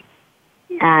need.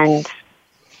 And,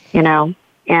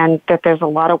 and that there's a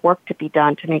lot of work to be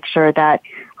done to make sure that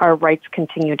our rights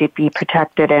continue to be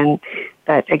protected and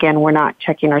that, again, we're not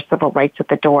checking our civil rights at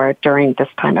the door during this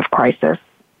time of crisis.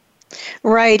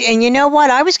 Right. And you know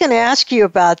what? I was going to ask you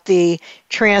about the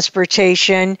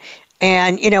transportation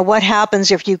and, what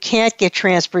happens if you can't get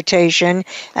transportation.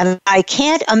 And I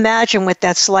can't imagine what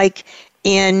that's like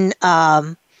in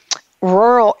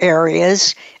rural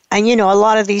areas. And, a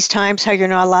lot of these times how you're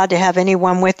not allowed to have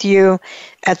anyone with you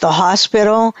at the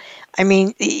hospital. I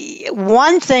mean,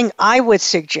 one thing I would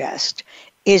suggest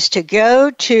is to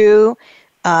go to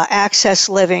Access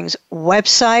Living's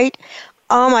website.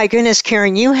 Oh my goodness,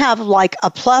 Karen, you have like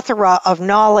a plethora of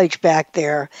knowledge back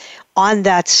there on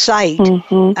that site.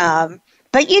 Mm-hmm.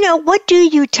 But what do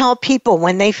you tell people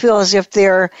when they feel as if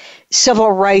their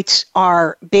civil rights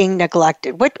are being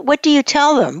neglected? What do you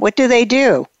tell them? What do they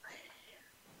do?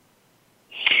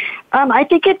 I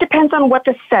think it depends on what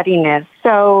the setting is.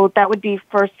 So that would be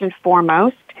first and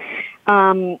foremost.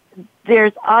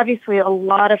 There's obviously a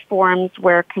lot of forums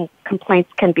where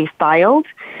complaints can be filed.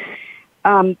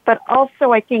 But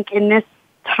also I think in this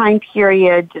time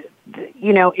period,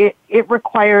 it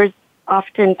requires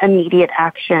often immediate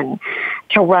action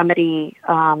to remedy,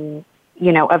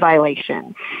 a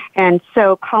violation. And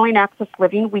so calling Access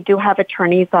Living, we do have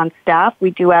attorneys on staff.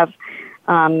 We do have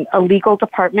a legal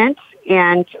department,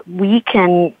 and we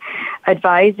can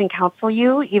advise and counsel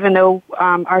you, even though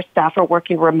our staff are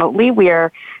working remotely. We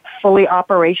are fully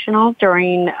operational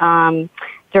during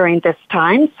this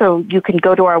time. So you can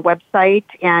go to our website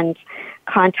and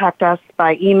contact us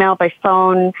by email, by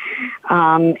phone,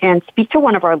 and speak to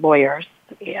one of our lawyers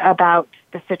about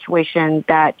the situation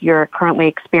that you're currently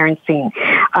experiencing,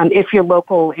 if you're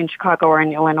local in Chicago or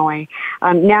in Illinois.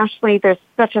 Nationally, there's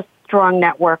such a strong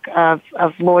network of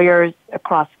lawyers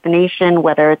across the nation,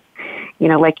 whether it's,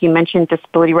 like you mentioned,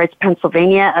 Disability Rights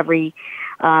Pennsylvania. Every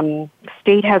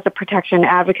state has a protection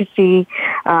advocacy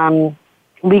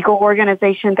legal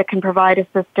organization that can provide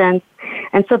assistance.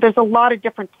 And so there's a lot of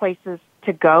different places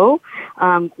to go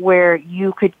where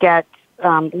you could get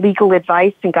legal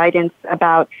advice and guidance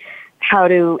about how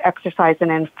to exercise and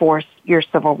enforce your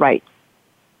civil rights.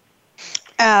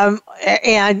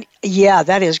 And yeah,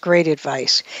 that is great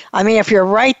advice. I mean, if you're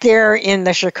right there in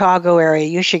the Chicago area,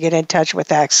 you should get in touch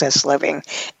with Access Living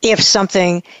if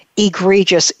something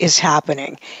egregious is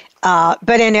happening.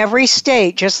 But in every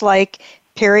state, just like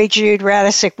Perry Jude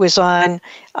Radisick was on,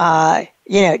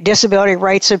 Disability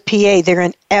Rights of PA, they're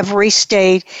in every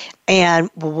state. And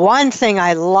one thing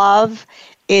I love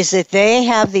is that they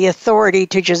have the authority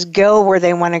to just go where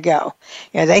they want to go.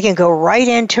 They can go right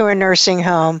into a nursing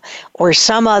home or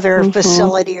some other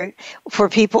facility for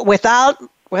people without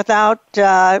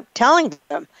telling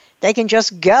them. They can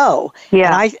just go.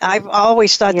 Yeah. And I've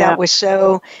always thought that was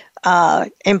so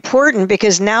important,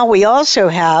 because now we also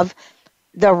have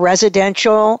the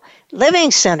residential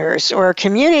living centers or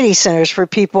community centers for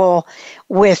people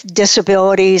with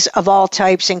disabilities of all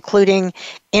types, including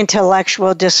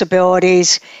intellectual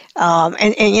disabilities.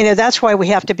 And that's why we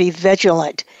have to be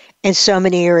vigilant in so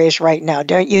many areas right now,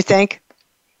 don't you think?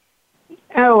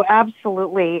 Oh,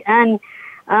 absolutely. And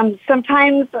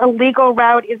sometimes a legal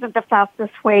route isn't the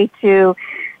fastest way to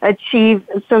achieve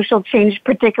social change,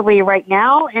 particularly right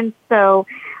now. And so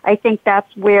I think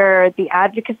that's where the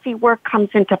advocacy work comes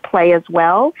into play as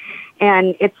well.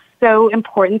 And it's so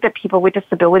important that people with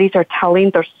disabilities are telling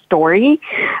their story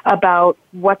about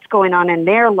what's going on in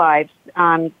their lives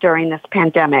during this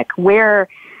pandemic. Where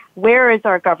is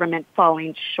our government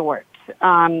falling short?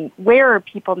 Where are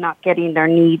people not getting their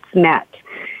needs met?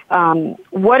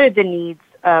 What are the needs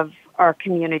of our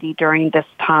community during this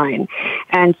time?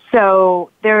 And so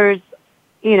there's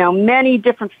many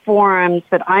different forums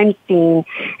that I'm seeing,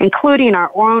 including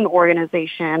our own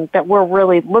organization, that we're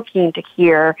really looking to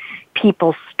hear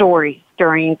people's stories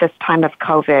during this time of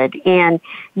COVID and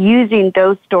using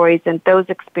those stories and those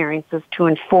experiences to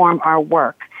inform our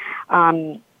work,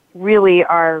 really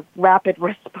our rapid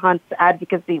response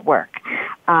advocacy work.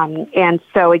 And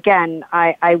so again,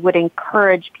 I would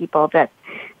encourage people that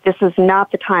this is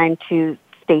not the time to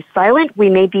stay silent. We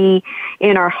may be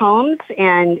in our homes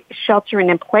and sheltering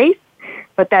in place,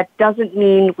 but that doesn't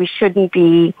mean we shouldn't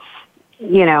be,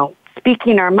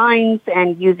 speaking our minds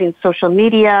and using social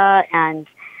media and,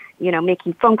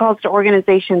 making phone calls to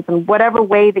organizations in whatever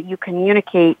way that you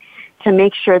communicate to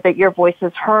make sure that your voice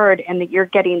is heard and that you're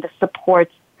getting the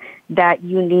supports that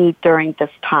you need during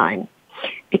this time.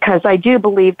 Because I do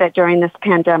believe that during this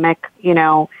pandemic,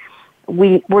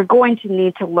 we're going to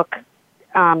need to look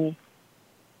at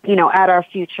our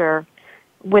future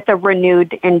with a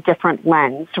renewed and different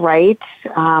lens, right?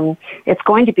 It's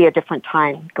going to be a different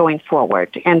time going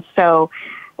forward. And so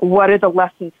what are the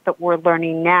lessons that we're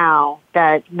learning now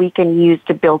that we can use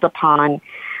to build upon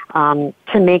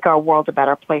to make our world a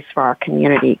better place for our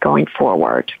community going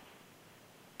forward?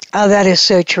 Oh, that is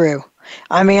so true.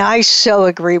 I mean, I so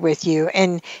agree with you.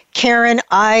 And Karen,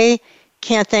 I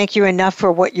can't thank you enough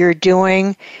for what you're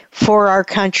doing for our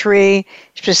country,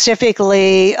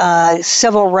 specifically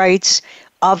civil rights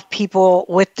of people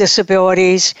with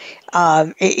disabilities.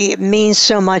 It means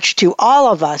so much to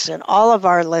all of us and all of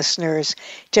our listeners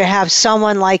to have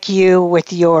someone like you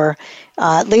with your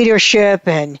leadership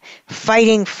and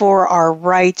fighting for our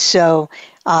rights. So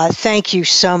thank you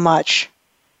so much.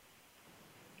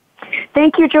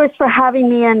 Thank you, Joyce, for having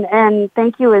me, and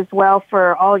thank you as well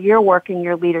for all your work and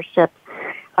your leadership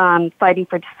fighting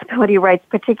for disability rights,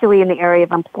 particularly in the area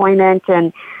of employment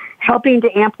and helping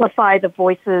to amplify the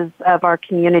voices of our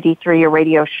community through your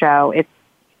radio show.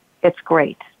 It's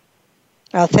great.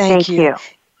 Oh, thank you.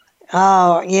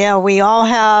 Oh, yeah, we all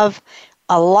have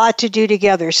a lot to do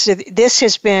together. So this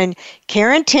has been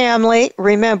Karen Tamley,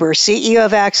 remember, CEO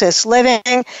of Access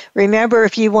Living. Remember,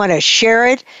 if you want to share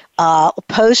it,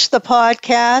 post the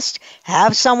podcast,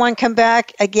 have someone come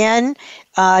back again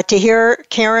to hear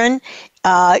Karen,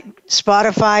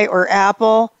 Spotify or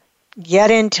Apple,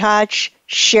 get in touch,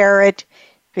 share it,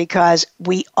 because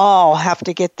we all have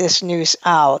to get this news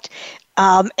out.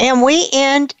 And we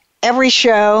end every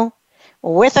show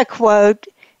with a quote,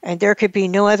 and there could be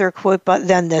no other quote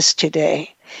than this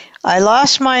today. I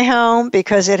lost my home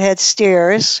because it had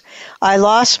stairs. I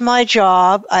lost my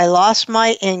job. I lost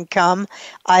my income.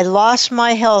 I lost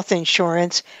my health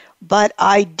insurance, but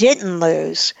I didn't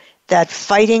lose that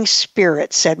fighting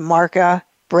spirit, said Marka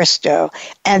Bristow.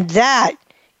 And that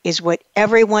is what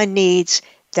everyone needs,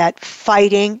 that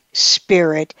fighting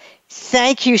spirit.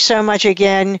 Thank you so much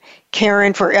again,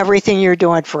 Karen, for everything you're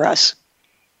doing for us.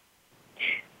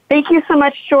 Thank you so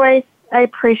much, Joyce. I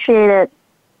appreciate it.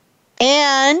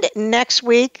 And next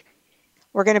week,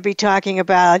 we're going to be talking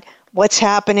about what's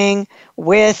happening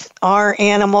with our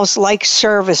animals like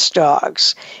service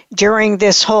dogs during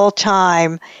this whole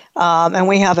time. And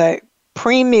we have a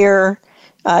premier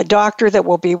doctor that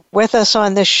will be with us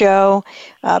on the show.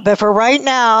 But for right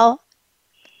now,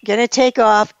 going to take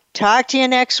off. Talk to you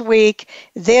next week.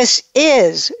 This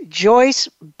is Joyce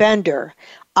Bender,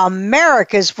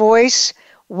 America's Voice,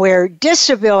 where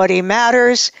disability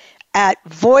matters, at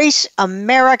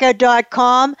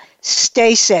voiceamerica.com.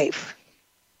 Stay safe.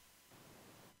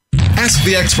 Ask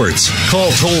the experts. Call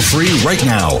toll-free right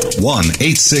now,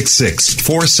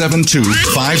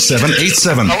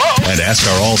 1-866-472-5787. And ask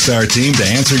our All-Star team to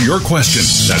answer your question.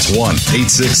 That's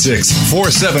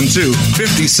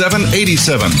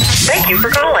 1-866-472-5787. Thank you for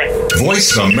calling.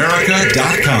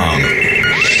 voiceamerica.com.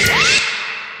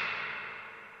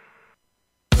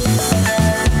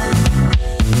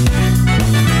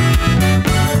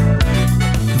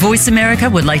 Voice America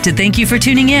would like to thank you for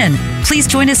tuning in. Please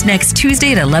join us next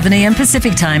Tuesday at 11 a.m.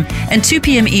 Pacific Time and 2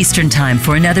 p.m. Eastern Time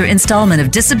for another installment of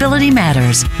Disability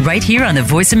Matters, right here on the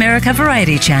Voice America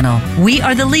Variety Channel. We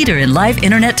are the leader in live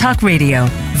Internet talk radio.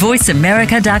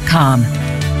 VoiceAmerica.com.